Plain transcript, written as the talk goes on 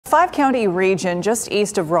Five-county region just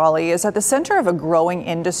east of Raleigh is at the center of a growing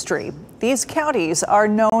industry. These counties are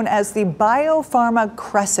known as the Biopharma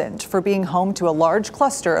Crescent for being home to a large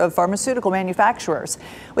cluster of pharmaceutical manufacturers.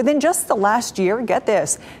 Within just the last year, get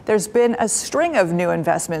this, there's been a string of new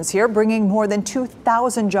investments here, bringing more than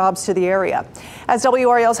 2,000 jobs to the area. As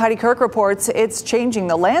WRAL's Heidi Kirk reports, it's changing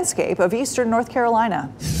the landscape of eastern North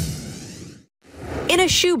Carolina. In a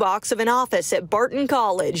shoebox of an office at Barton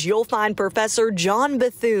College, you'll find Professor John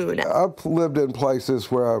Bethune. I've lived in places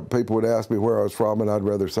where people would ask me where I was from, and I'd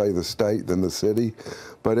rather say the state than the city.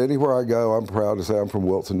 But anywhere I go, I'm proud to say I'm from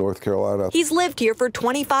Wilson, North Carolina. He's lived here for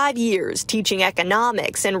 25 years, teaching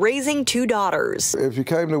economics and raising two daughters. If you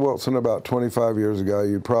came to Wilson about 25 years ago,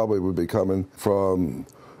 you probably would be coming from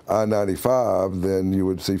I-95, then you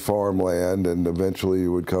would see farmland, and eventually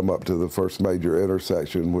you would come up to the first major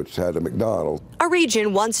intersection, which had a McDonald's. A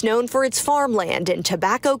region once known for its farmland and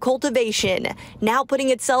tobacco cultivation, now putting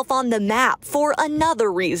itself on the map for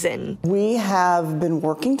another reason. We have been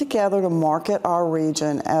working together to market our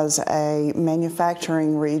region as a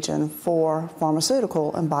manufacturing region for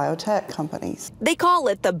pharmaceutical and biotech companies. They call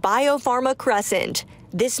it the Biopharma Crescent.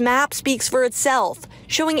 This map speaks for itself,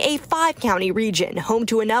 showing a five-county region home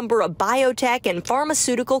to a number of biotech and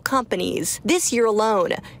pharmaceutical companies. This year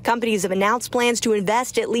alone, companies have announced plans to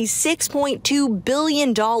invest at least $6.2 billion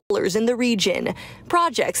in the region,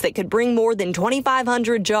 projects that could bring more than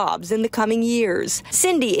 2,500 jobs in the coming years.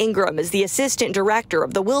 Cindy Ingram is the assistant director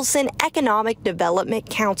of the Wilson Economic Development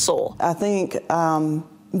Council. I think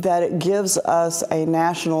that it gives us a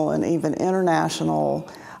national and even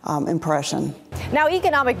international impression. Now,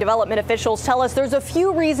 economic development officials tell us there's a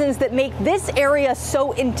few reasons that make this area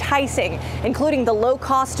so enticing, including the low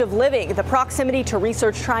cost of living, the proximity to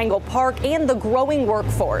Research Triangle Park, and the growing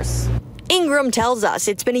workforce. Ingram tells us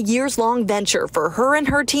it's been a years-long venture for her and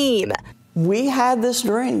her team. We had this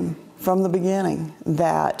dream from the beginning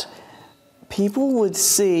that people would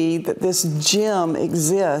see that this gem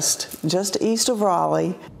exists just east of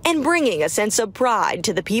Raleigh. And bringing a sense of pride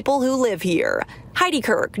to the people who live here. Heidi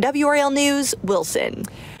Kirk, WRAL News, Wilson.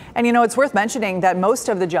 And you know, it's worth mentioning that most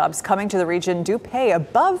of the jobs coming to the region do pay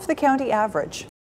above the county average.